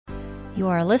You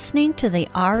are listening to the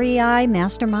REI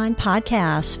Mastermind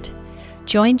Podcast.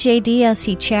 Join JD as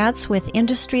he chats with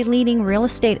industry-leading real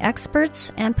estate experts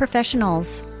and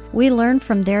professionals. We learn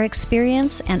from their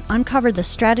experience and uncover the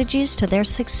strategies to their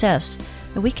success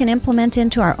that we can implement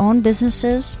into our own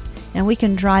businesses, and we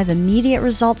can drive immediate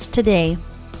results today.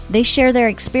 They share their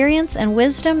experience and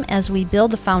wisdom as we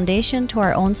build a foundation to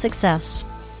our own success.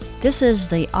 This is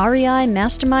the REI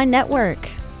Mastermind Network.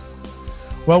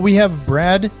 Well, we have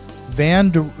Brad Van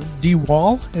de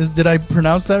Walle. Did I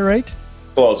pronounce that right?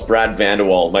 Close. Brad Van de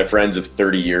Walle. My friends of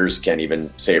 30 years can't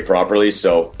even say it properly,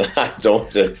 so I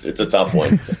don't. It's a tough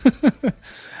one.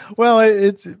 Well,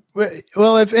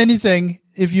 if anything,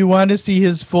 if you want to see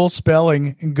his full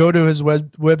spelling, go to his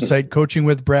website,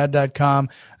 coachingwithbrad.com,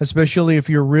 especially if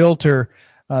you're a realtor.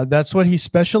 That's what he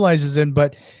specializes in,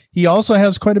 but he also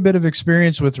has quite a bit of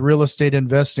experience with real estate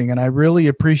investing, and I really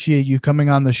appreciate you coming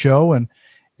on the show and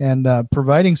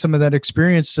providing some of that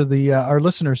experience to our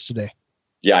listeners today.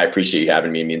 Yeah, I appreciate you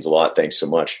having me. It means a lot. Thanks so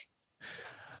much.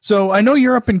 So I know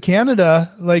you're up in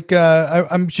Canada.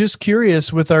 I'm just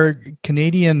curious with our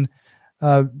Canadian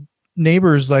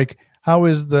neighbors, how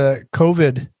has the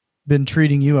COVID been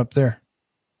treating you up there?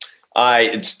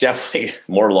 It's definitely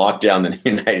more lockdown than the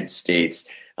United States.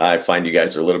 I find you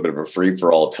guys are a little bit of a free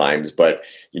for all times, but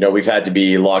we've had to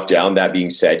be locked down. That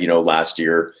being said, last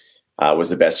year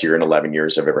was the best year in 11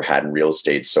 years I've ever had in real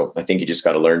estate. So I think you just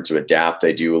got to learn to adapt.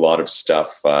 I do a lot of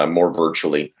stuff more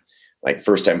virtually, like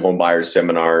first-time home buyers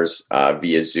seminars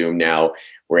via Zoom now,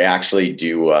 where I actually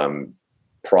do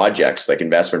projects, like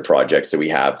investment projects that we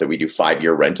do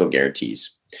 5-year rental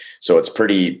guarantees. So it's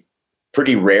pretty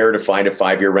rare to find a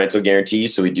 5-year rental guarantee.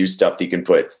 So we do stuff that you can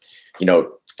put,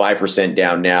 5%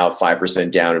 down now, 5%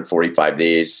 down in 45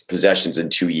 days, possessions in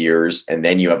 2 years, and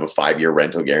then you have a 5-year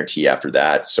rental guarantee after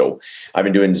that. So I've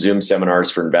been doing Zoom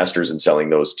seminars for investors and selling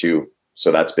those too.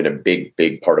 So that's been a big,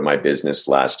 big part of my business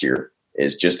last year,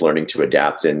 is just learning to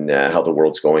adapt and how the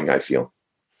world's going, I feel.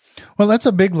 Well, that's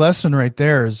a big lesson right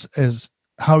there is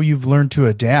how you've learned to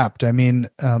adapt. I mean,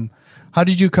 how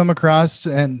did you come across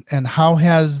and how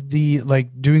has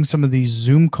doing some of these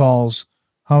Zoom calls,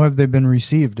 how have they been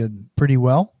received? Pretty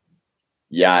well?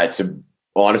 Yeah,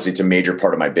 honestly, it's a major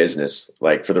part of my business.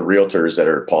 Like for the realtors that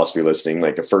are possibly listening,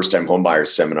 like the first-time home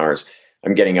buyers seminars,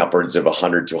 I'm getting upwards of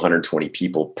 100 to 120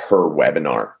 people per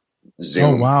webinar.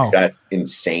 Zoom. Oh, wow. That's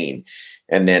insane.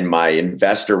 And then my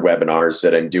investor webinars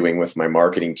that I'm doing with my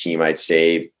marketing team, I'd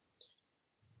say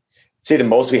the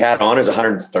most we had on is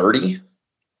 130.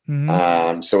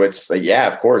 Mm-hmm. So it's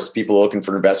of course, people looking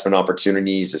for investment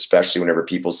opportunities, especially whenever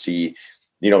people see,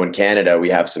 in Canada, we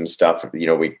have some stuff,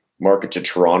 we market to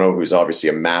Toronto, who's obviously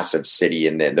a massive city,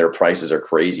 and then their prices are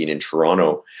crazy. And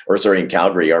in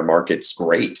Calgary, our market's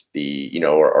great.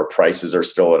 Our prices are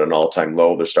still at an all-time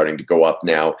low. They're starting to go up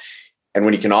now. And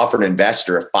when you can offer an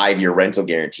investor a 5-year rental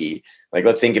guarantee,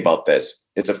 let's think about this.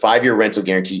 It's a 5-year rental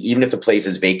guarantee. Even if the place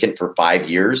is vacant for 5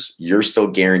 years, you're still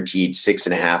guaranteed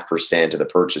 6.5% of the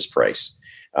purchase price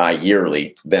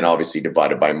yearly, then obviously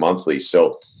divided by monthly.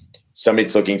 So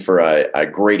somebody's looking for a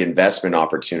great investment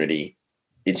opportunity.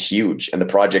 It's huge. And the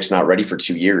project's not ready for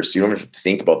 2 years. So you don't have to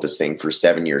think about this thing for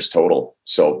 7 years total.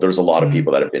 So there's a lot of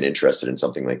people that have been interested in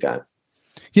something like that.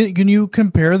 Can you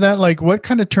compare that? What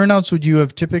kind of turnouts would you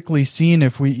have typically seen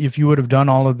if you would have done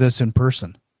all of this in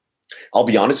person? I'll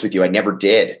be honest with you, I never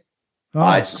did.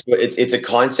 Oh. It's a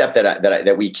concept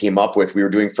that we came up with. We were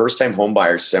doing first-time home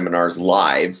buyers seminars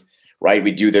live, right?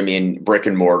 We do them in brick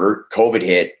and mortar. COVID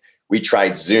hit. We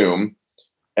tried Zoom,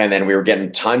 and then we were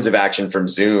getting tons of action from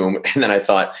Zoom. And then I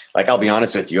thought, I'll be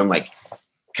honest with you, I'm like,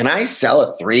 can I sell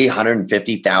a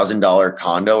 $350,000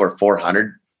 condo or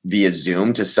 $400 via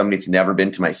Zoom to somebody that's never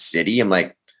been to my city? I'm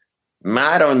like,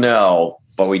 I don't know,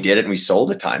 but we did it and we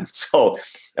sold a ton. So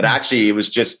it was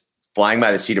just flying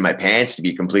by the seat of my pants, to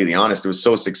be completely honest. It was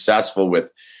so successful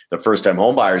with the first-time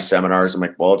home buyers seminars. I'm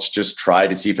like, well, let's just try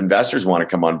to see if investors want to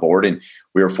come on board. And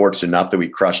we were fortunate enough that we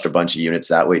crushed a bunch of units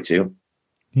that way too.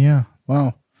 Yeah.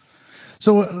 Wow.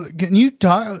 So can you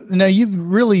talk now? You've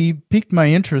really piqued my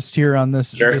interest here on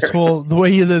this, Sure. this whole, the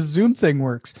way this Zoom thing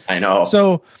works. I know.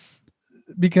 So,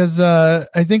 because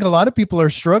I think a lot of people are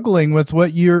struggling with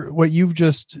what you've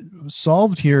just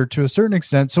solved here to a certain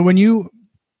extent. So when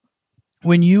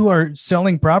you are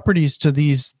selling properties to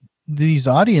these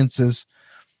audiences,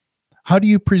 how do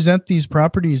you present these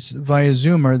properties via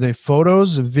Zoom? Are they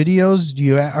photos, videos?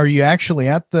 Are you actually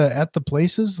at the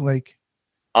places?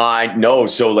 No.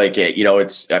 So like,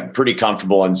 I'm pretty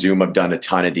comfortable on Zoom. I've done a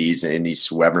ton of these in these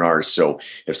webinars. So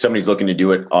if somebody's looking to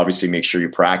do it, obviously make sure you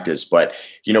practice. But,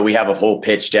 we have a whole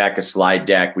pitch deck, a slide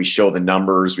deck. We show the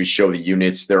numbers, we show the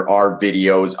units. There are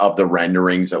videos of the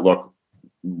renderings that look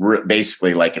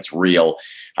basically like it's real,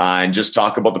 and just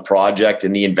talk about the project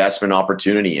and the investment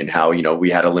opportunity and how, we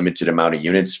had a limited amount of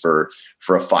units for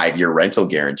a 5-year rental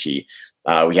guarantee.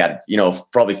 We had,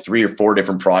 probably 3 or 4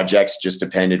 different projects, just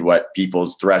depended what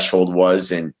people's threshold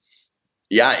was. And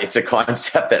yeah, it's a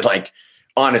concept that, like,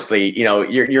 honestly,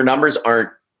 your numbers aren't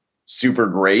super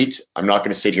great. I'm not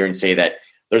going to sit here and say that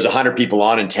there's 100 people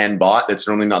on and 10 bought. That's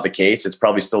normally not the case. It's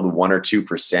probably still the 1 or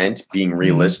 2% being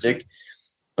realistic.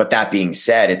 But that being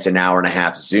said, it's an hour and a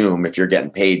half Zoom. If you're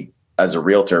getting paid as a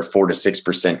realtor 4 to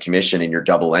 6% commission and you're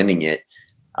double ending it,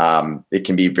 it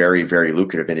can be very, very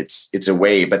lucrative, and it's a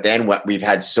way. But then what we've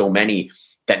had so many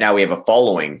that now we have a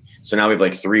following. So now we have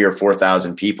like 3,000 or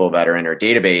 4,000 people that are in our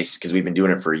database because we've been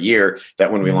doing it for a year,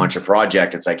 that when we launch a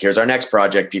project, it's like, here's our next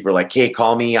project. People are like, hey,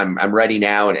 call me. I'm ready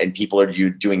now. And people are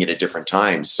doing it at different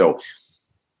times. So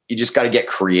you just got to get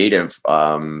creative.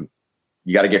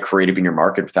 You got to get creative in your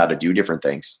market with how to do different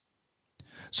things.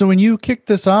 So when you kicked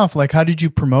this off, like, how did you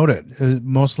promote it?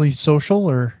 Mostly social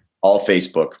or? All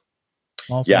Facebook.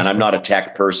 Yeah, and I'm not a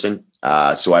tech person,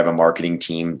 so I have a marketing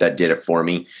team that did it for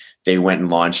me. They went and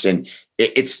launched, and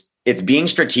it's being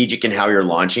strategic in how you're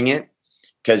launching it,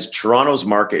 because Toronto's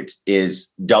market is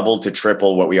double to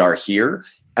triple what we are here,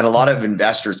 and a lot of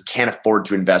investors can't afford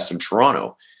to invest in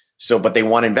Toronto. So, but they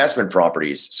want investment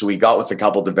properties. So we got with a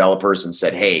couple developers and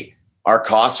said, hey, our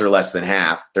costs are less than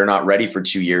half. They're not ready for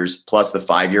 2 years plus the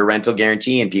 5-year rental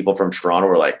guarantee, and people from Toronto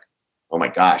were like, oh my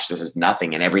gosh, this is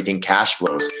nothing, and everything cash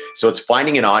flows. So it's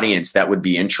finding an audience that would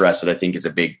be interested, I think, is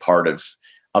a big part of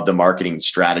the marketing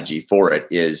strategy for it.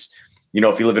 Is,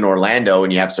 if you live in Orlando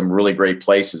and you have some really great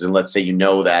places, and let's say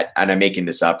that, and I'm making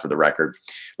this up for the record,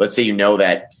 let's say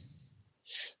that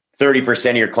 30%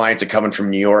 of your clients are coming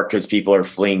from New York because people are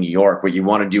fleeing New York. What you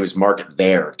want to do is market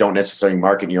there. Don't necessarily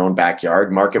market in your own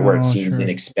backyard. Market where it seems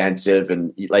inexpensive,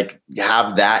 and like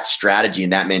have that strategy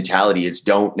and that mentality. Is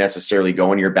don't necessarily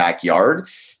go in your backyard.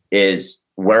 Is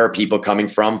where are people coming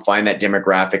from? Find that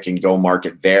demographic and go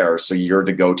market there. So you're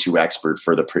the go-to expert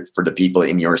for the people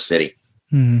in your city.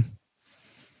 Mm-hmm.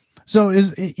 So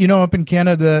up in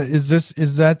Canada, is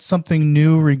that something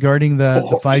new regarding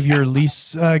the 5-year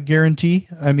lease guarantee?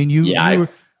 I mean, I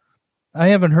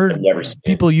haven't heard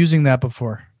people using that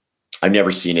before. I've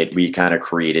never seen it. We kind of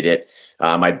created it.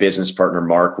 My business partner,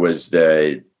 Mark, was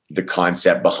the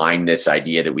concept behind this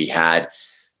idea that we had,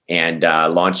 and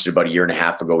launched it about 1.5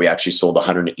 years ago. We actually sold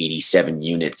 187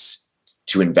 units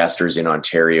to investors in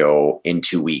Ontario in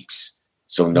 2 weeks.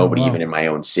 So nobody even in my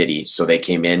own city. So they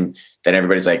came in, then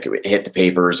everybody's like, hit the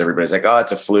papers. Everybody's like, oh,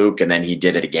 it's a fluke. And then he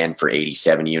did it again for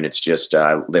 87 units just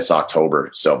this October.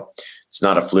 So it's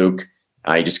not a fluke.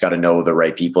 You just got to know the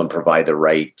right people and provide the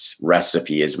right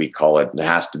recipe, as we call it. It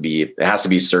has to be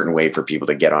a certain way for people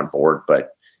to get on board, but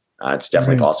it's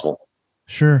definitely possible.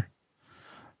 Sure.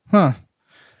 Huh.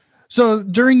 So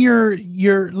during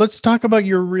your let's talk about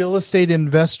your real estate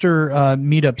investor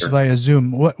meetups via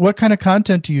Zoom. What kind of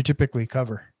content do you typically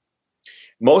cover?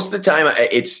 Most of the time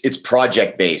it's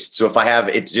project based. So if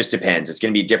it just depends. It's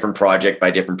going to be different project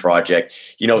by different project.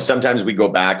 Sometimes we go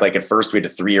back, like at first we had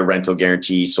a 3-year rental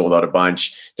guarantee, sold out a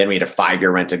bunch. Then we had a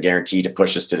 5-year rental guarantee to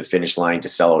push us to the finish line to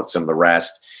sell out some of the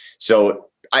rest. So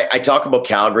I talk about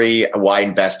Calgary, why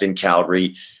invest in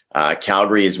Calgary.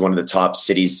 Calgary is one of the top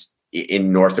cities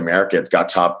in North America. It's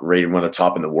got rated one of the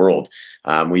top in the world.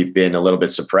 We've been a little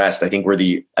bit suppressed. I think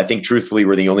truthfully,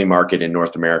 we're the only market in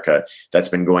North America that's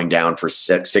been going down for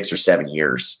 6 or 7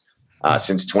 years.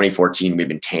 Since 2014, we've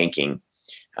been tanking.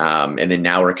 And then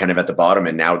now we're kind of at the bottom,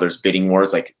 and now there's bidding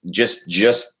wars. Like just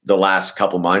the last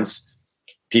couple months,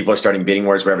 people are starting bidding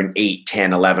wars. We're having 8,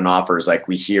 10, 11 offers. Like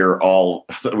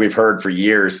we've heard for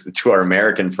years to our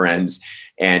American friends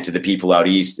and to the people out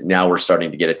east. Now we're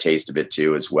starting to get a taste of it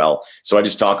too, as well. So I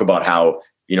just talk about how,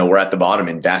 we're at the bottom,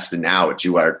 invest in now. Do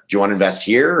you want to invest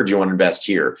here or do you want to invest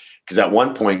here? Because at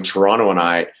one point, Toronto and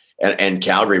I and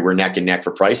Calgary were neck and neck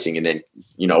for pricing. And then,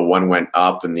 one went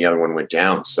up and the other one went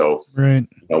down. So right.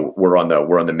 We're on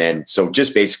the mend. So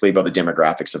just basically about the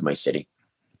demographics of my city.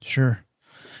 Sure.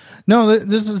 No,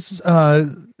 this is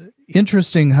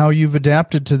interesting how you've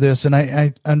adapted to this. And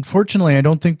I unfortunately, I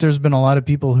don't think there's been a lot of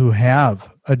people who have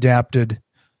adapted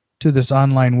to this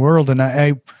online world. And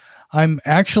I'm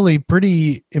actually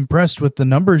pretty impressed with the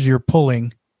numbers you're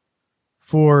pulling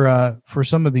for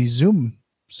some of these Zoom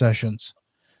sessions.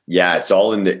 Yeah, it's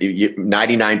all in the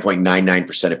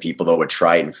 99.99% of people though would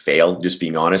try it and fail. Just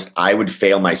being honest, I would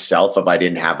fail myself if I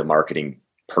didn't have the marketing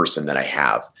person that I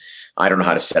have. I don't know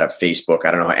how to set up Facebook.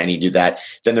 I don't know how any do that.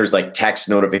 Then there's like text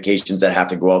notifications that have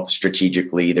to go out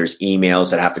strategically. There's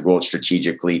emails that have to go out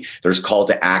strategically. There's call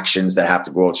to actions that have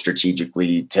to go out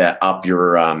strategically to up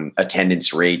your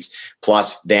attendance rates.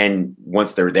 Plus, then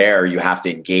once they're there, you have to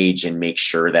engage and make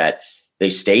sure that they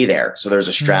stay there. So there's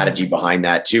a strategy behind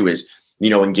that too, is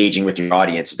engaging with your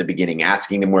audience at the beginning,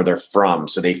 asking them where they're from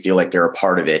so they feel like they're a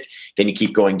part of it. Then you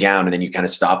keep going down and then you kind of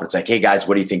stop. It's like, hey guys,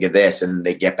 what do you think of this? And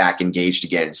they get back engaged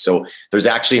again. So there's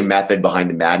actually a method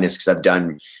behind the madness, because I've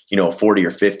done, 40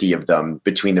 or 50 of them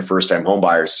between the first time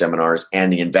homebuyers seminars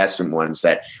and the investment ones,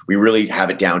 that we really have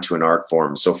it down to an art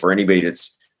form. So for anybody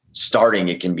that's starting,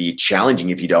 it can be challenging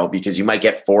if you don't, because you might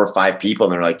get 4 or 5 people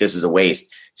and they're like, this is a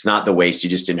waste. It's not the waste. You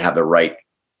just didn't have the right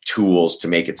tools to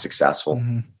make it successful.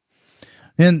 Mm-hmm.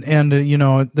 And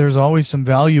there's always some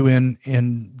value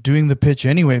in doing the pitch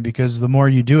anyway, because the more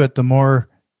you do it, the more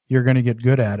you're going to get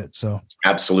good at it. So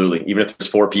absolutely. Even if there's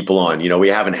 4 people on, we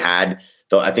haven't had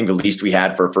I think the least we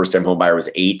had for a first time home buyer was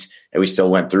 8, and we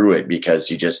still went through it because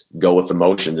you just go with the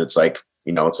motions. It's like,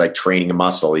 it's like training a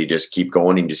muscle. You just keep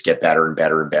going and just get better and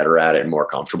better and better at it and more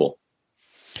comfortable.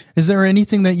 Is there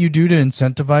anything that you do to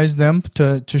incentivize them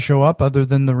to show up other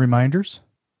than the reminders?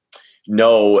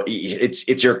 No,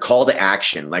 it's your call to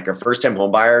action. Like our first time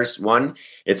home buyers one,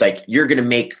 it's like, you're going to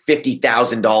make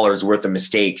 $50,000 worth of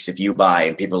mistakes if you buy.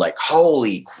 And people are like,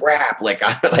 holy crap.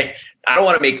 I don't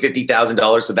want to make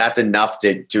 $50,000. So that's enough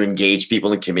to engage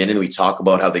people and come in. And we talk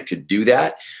about how they could do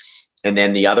that. And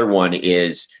then the other one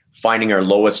is finding our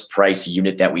lowest price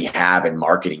unit that we have and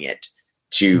marketing it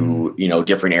to,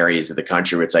 different areas of the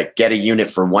country where it's like, get a unit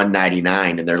for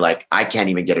 $199. And they're like, I can't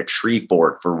even get a tree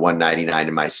for it for $199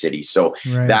 in my city. So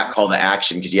that call to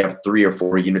action, because you have 3 or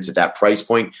 4 units at that price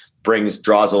point,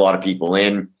 draws a lot of people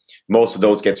in. Most of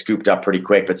those get scooped up pretty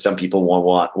quick, but some people will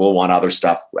want other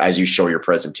stuff as you show your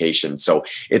presentation. So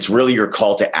it's really your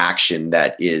call to action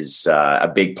that is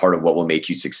a big part of what will make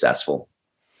you successful.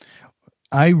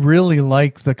 I really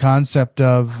like the concept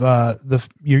of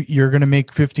you're going to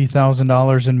make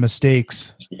 $50,000 in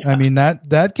mistakes. Yeah. I mean,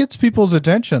 that gets people's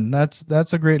attention.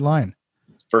 That's a great line.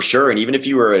 For sure. And even if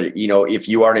you were, if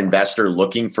you are an investor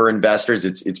looking for investors,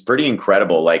 it's pretty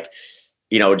incredible.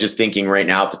 Just thinking right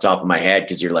now off the top of my head,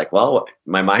 because you're like, well,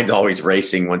 my mind's always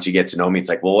racing once you get to know me. It's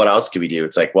like, well, what else could we do?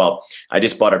 It's like, well, I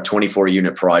just bought a 24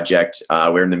 unit project.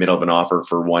 We're in the middle of an offer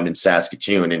for one in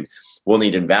Saskatoon, and we'll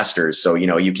need investors. So,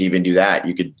 you can even do that.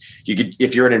 You could,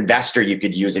 if you're an investor, you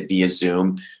could use it via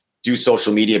Zoom, do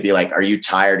social media, be like, are you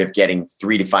tired of getting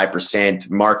 3 to 5%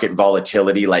 market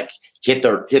volatility? Like hit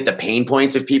the pain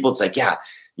points of people. It's like, yeah,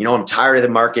 I'm tired of the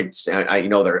markets.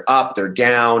 They're up, they're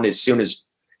down. As soon as,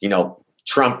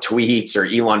 Trump tweets or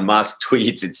Elon Musk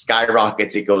tweets, it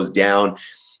skyrockets, it goes down.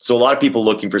 So a lot of people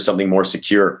looking for something more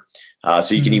secure.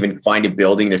 So you can even find a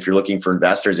building. If you're looking for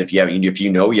investors, if you have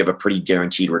a pretty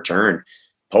guaranteed return,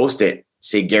 post it,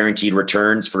 say guaranteed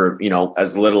returns for,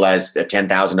 as little as a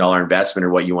 $10,000 investment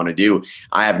or what you want to do.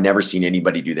 I have never seen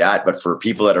anybody do that. But for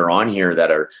people that are on here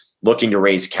that are looking to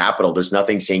raise capital, there's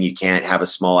nothing saying you can't have a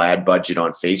small ad budget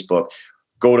on Facebook.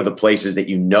 Go to the places that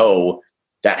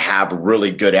that have really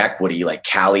good equity. Like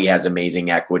Cali has amazing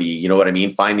equity. You know what I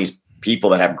mean? Find these people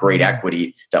that have great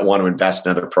equity that want to invest in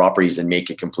other properties and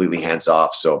make it completely hands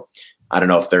off. So I don't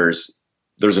know if there's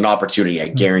an opportunity. I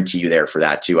guarantee you there for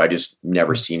that too. I just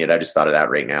never seen it. I just thought of that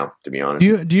right now, to be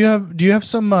honest. Do you have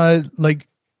some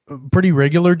pretty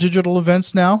regular digital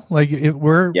events now?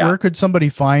 Where could somebody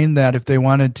find that if they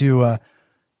wanted to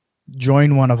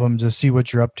join one of them to see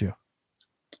what you're up to?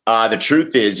 The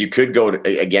truth is you could go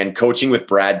to, again,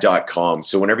 coachingwithbrad.com.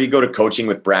 So whenever you go to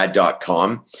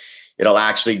coachingwithbrad.com, it'll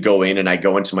actually go in, and I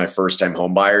go into my first time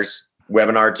home buyers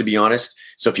webinar, to be honest.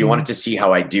 So if you wanted to see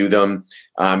how I do them,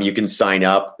 you can sign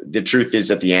up. The truth is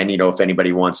at the end, if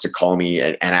anybody wants to call me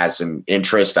and has some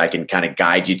interest, I can kind of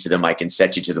guide you to them. I can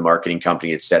set you to the marketing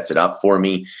company that sets it up for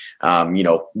me.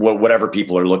 Whatever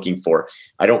people are looking for.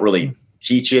 I don't really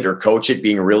teach it or coach it.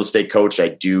 Being a real estate coach, I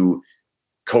do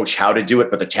coach how to do it,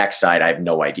 but the tech side, I have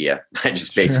no idea. I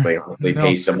just basically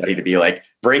pay somebody to be like,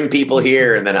 bring people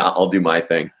here, and then I'll do my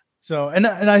thing. So, and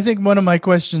I think one of my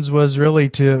questions was really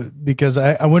because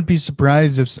I wouldn't be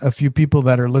surprised if a few people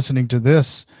that are listening to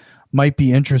this might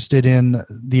be interested in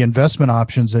the investment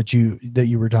options that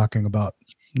you were talking about.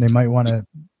 They might want to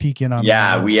peek in on.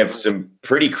 Yeah, we have some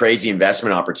pretty crazy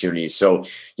investment opportunities. So,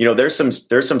 there's some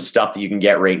stuff that you can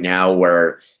get right now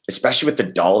where especially with the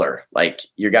dollar, like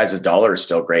your guys' dollar is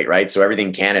still great, right? So everything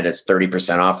in Canada is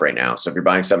 30% off right now. So if you're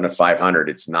buying something at 500,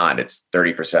 it's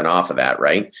 30% off of that,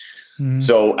 right? Mm-hmm.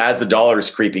 So as the dollar is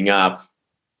creeping up,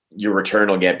 your return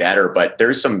will get better. But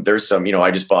there's some,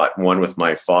 I just bought one with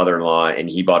my father-in-law and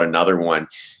he bought another one.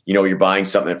 You're buying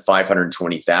something at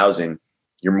 520,000,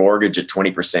 your mortgage at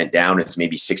 20% down, it's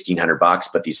maybe $1,600,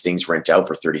 but these things rent out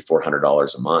for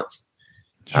 $3,400 a month.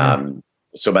 Sure.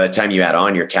 So by the time you add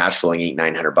on, you're cash flowing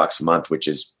 $800-900 a month, which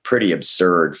is pretty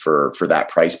absurd for that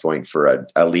price point for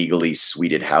a legally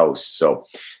suited house. So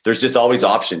there's just always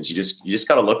options. You just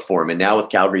got to look for them. And now with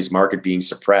Calgary's market being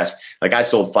suppressed, like I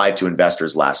sold 5 to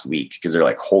investors last week because they're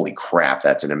like, holy crap,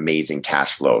 that's an amazing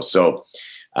cash flow. So,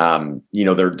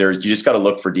 you just got to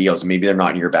look for deals. Maybe they're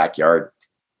not in your backyard.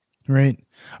 Right.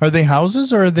 Are they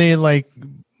houses or are they like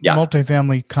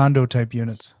multifamily condo type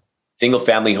units? Single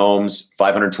family homes,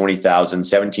 520,000,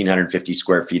 1,750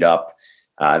 square feet up.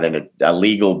 Then a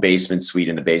legal basement suite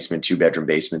in the basement, 2-bedroom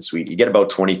basement suite. You get about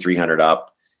 2,300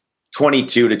 up,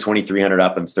 22 to 2,300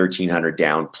 up, and 1,300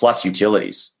 down, plus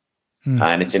utilities.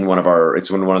 And it's in one of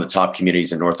the top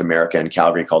communities in North America in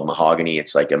Calgary called Mahogany.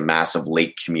 It's like a massive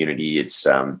lake community. It's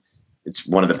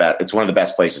one of the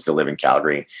best places to live in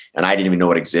Calgary. And I didn't even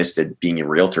know it existed, being a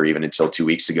realtor, even until 2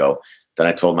 weeks ago. Then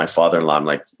I told my father-in-law, I'm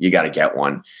like, you got to get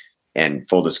one. And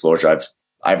full disclosure,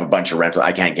 I have a bunch of rental.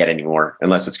 I can't get any more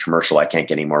unless it's commercial. I can't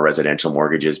get any more residential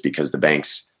mortgages because the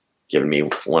bank's given me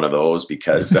one of those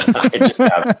because I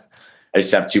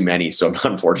just have too many. So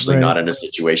I'm unfortunately not in a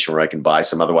situation where I can buy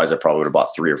some. Otherwise, I probably would have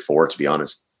bought 3 or 4, to be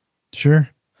honest. Sure.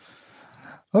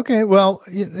 Okay. Well,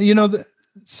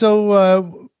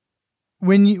 so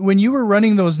when you were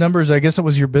running those numbers, I guess it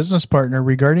was your business partner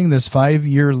regarding this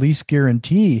 5-year lease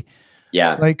guarantee.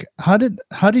 Yeah. Like how did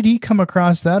he come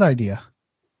across that idea?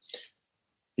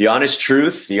 The honest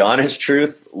truth,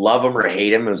 love him or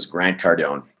hate him, it was Grant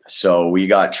Cardone. So we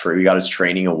got his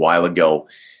training a while ago.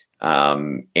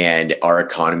 And our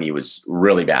economy was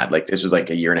really bad. Like this was like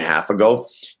a year and a half ago.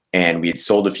 And we had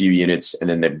sold a few units and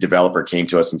then the developer came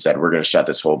to us and said, we're going to shut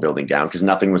this whole building down because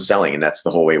nothing was selling. And that's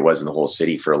the whole way it was in the whole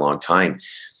city for a long time. And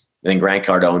then Grant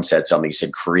Cardone said something, he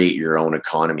said, create your own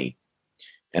economy.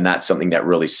 And that's something that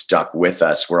really stuck with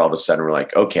us where all of a sudden we're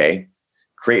like, okay,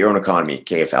 create your own economy.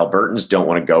 Okay, if Albertans don't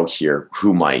want to go here,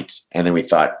 who might? And then we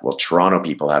thought, well, Toronto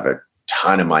people have a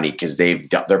ton of money because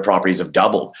their properties have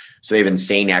doubled. So they have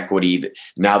insane equity.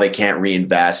 Now they can't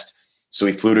reinvest. So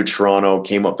we flew to Toronto,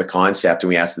 came up with the concept, and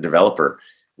we asked the developer,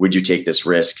 would you take this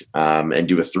risk and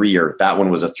do a 3-year? That one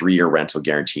was a 3-year rental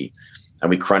guarantee. And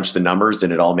we crunched the numbers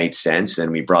and it all made sense.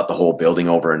 And we brought the whole building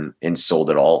over and sold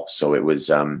it all. So it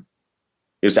was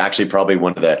actually probably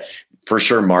one of the, for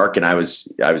sure, Mark, and I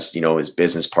was, his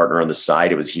business partner on the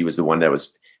side. He was the one that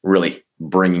was really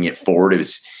bringing it forward. It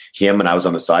was him and I was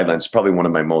on the sidelines. Probably one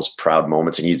of my most proud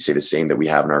moments. And you'd say the same that we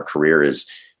have in our career is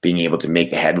being able to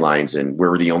make the headlines. And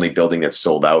we're the only building that's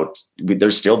sold out.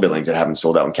 There's still buildings that haven't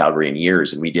sold out in Calgary in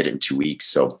years. And we did it in 2 weeks.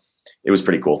 So it was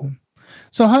pretty cool.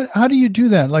 So how do you do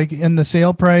that? Like in the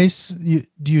sale price, do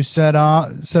you set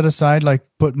aside, like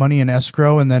put money in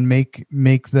escrow and then make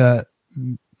the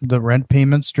rent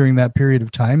payments during that period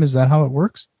of time? Is that how it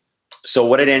works? So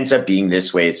what it ends up being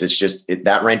this way is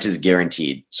that rent is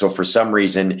guaranteed. So for some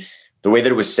reason, the way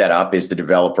that it was set up is the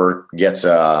developer gets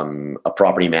a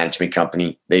property management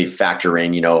company. They factor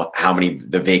in, how many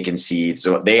the vacancies.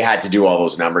 So they had to do all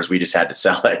those numbers. We just had to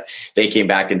sell it. They came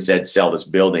back and said, sell this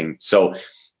building. So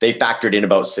they factored in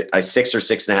about 6 or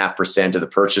 6.5% of the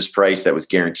purchase price that was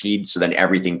guaranteed. So then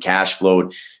everything cash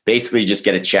flowed. Basically, you just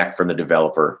get a check from the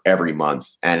developer every month.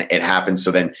 And it happens. So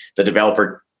then the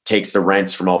developer takes the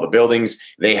rents from all the buildings.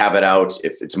 They have it out.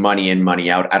 If it's money in,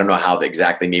 money out. I don't know how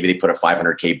exactly. Maybe they put a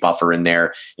 $500K buffer in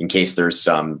there in case there's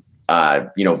some,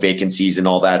 vacancies and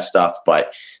all that stuff.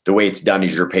 But the way it's done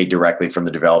is you're paid directly from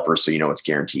the developer. So, it's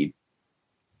guaranteed.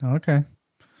 Okay.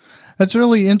 That's a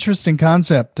really interesting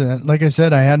concept. Like I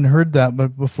said, I hadn't heard that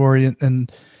before,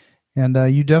 and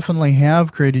you definitely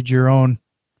have created your own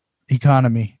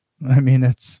economy. I mean,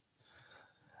 I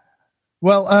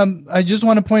just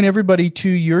want to point everybody to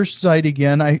your site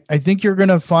again. I think you're going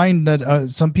to find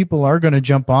that some people are going to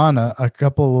jump on a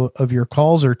couple of your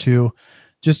calls or two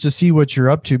just to see what you're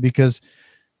up to, because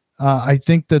I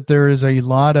think that there is a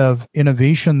lot of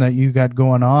innovation that you got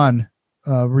going on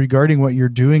regarding what you're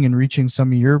doing and reaching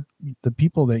some of the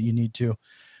people that you need to.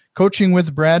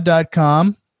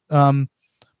 Coachingwithbrad.com.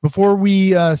 Before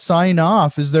we sign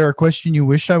off, is there a question you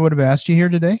wish I would have asked you here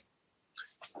today?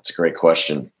 That's a great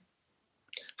question.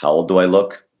 How old do I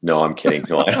look? No, I'm kidding.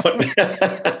 No, I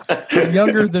don't.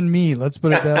 Younger than me. Let's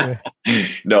put it that way.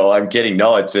 No, I'm kidding.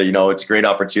 No, it's a great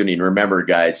opportunity. And remember,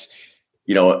 guys,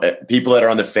 people that are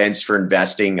on the fence for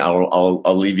investing,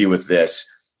 I'll leave you with this.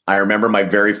 I remember my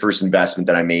very first investment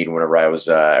that I made whenever I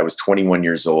was 21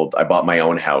 years old. I bought my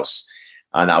own house.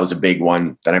 And that was a big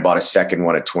one. Then I bought a second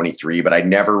one at 23, but I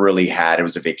never really had, it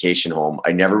was a vacation home.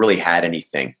 I never really had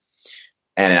anything.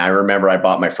 And I remember I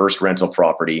bought my first rental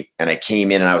property and I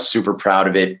came in and I was super proud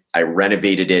of it. I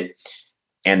renovated it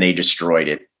and they destroyed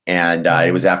it. And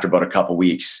it was after about a couple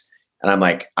weeks. And I'm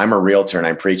like, I'm a realtor and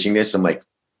I'm preaching this. I'm like,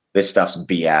 this stuff's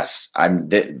BS.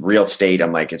 Real estate.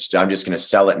 I'm like, I'm just going to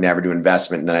sell it and never do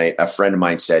investment. And then a friend of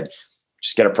mine said,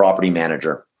 just get a property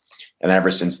manager. And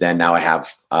ever since then, now I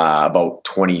have about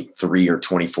 23 or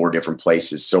 24 different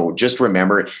places. So just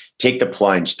remember, take the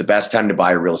plunge. The best time to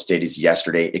buy real estate is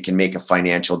yesterday. It can make a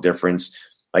financial difference.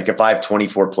 Like if I have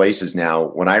 24 places now,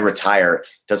 when I retire, it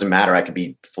doesn't matter. I could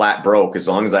be flat broke. As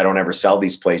long as I don't ever sell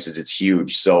these places, it's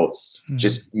huge. So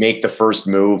just make the first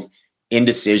move.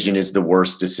 Indecision is the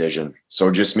worst decision.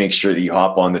 So just make sure that you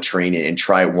hop on the train and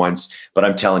try it once. But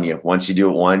I'm telling you, once you do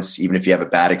it once, even if you have a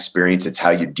bad experience, it's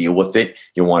how you deal with it.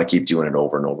 You'll want to keep doing it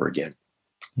over and over again.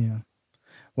 Yeah.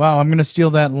 Wow. I'm going to steal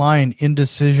that line.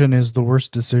 Indecision is the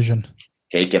worst decision.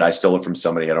 Take it. I stole it from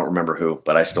somebody. I don't remember who,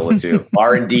 but I stole it too.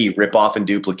 R&D, rip off and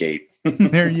duplicate.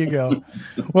 There you go.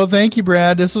 Well, thank you,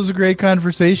 Brad. This was a great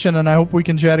conversation and I hope we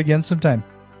can chat again sometime.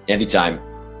 Anytime.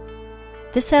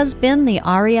 This has been the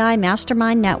REI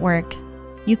Mastermind Network.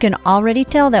 You can already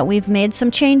tell that we've made some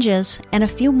changes and a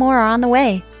few more are on the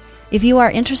way. If you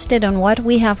are interested in what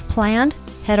we have planned,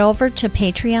 head over to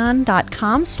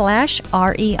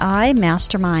patreon.com/REI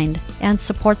Mastermind and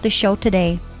support the show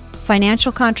today.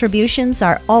 Financial contributions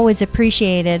are always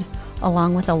appreciated,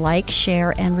 along with a like,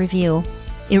 share, and review.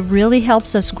 It really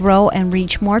helps us grow and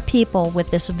reach more people with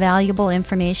this valuable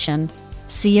information.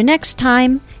 See you next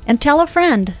time, and tell a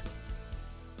friend.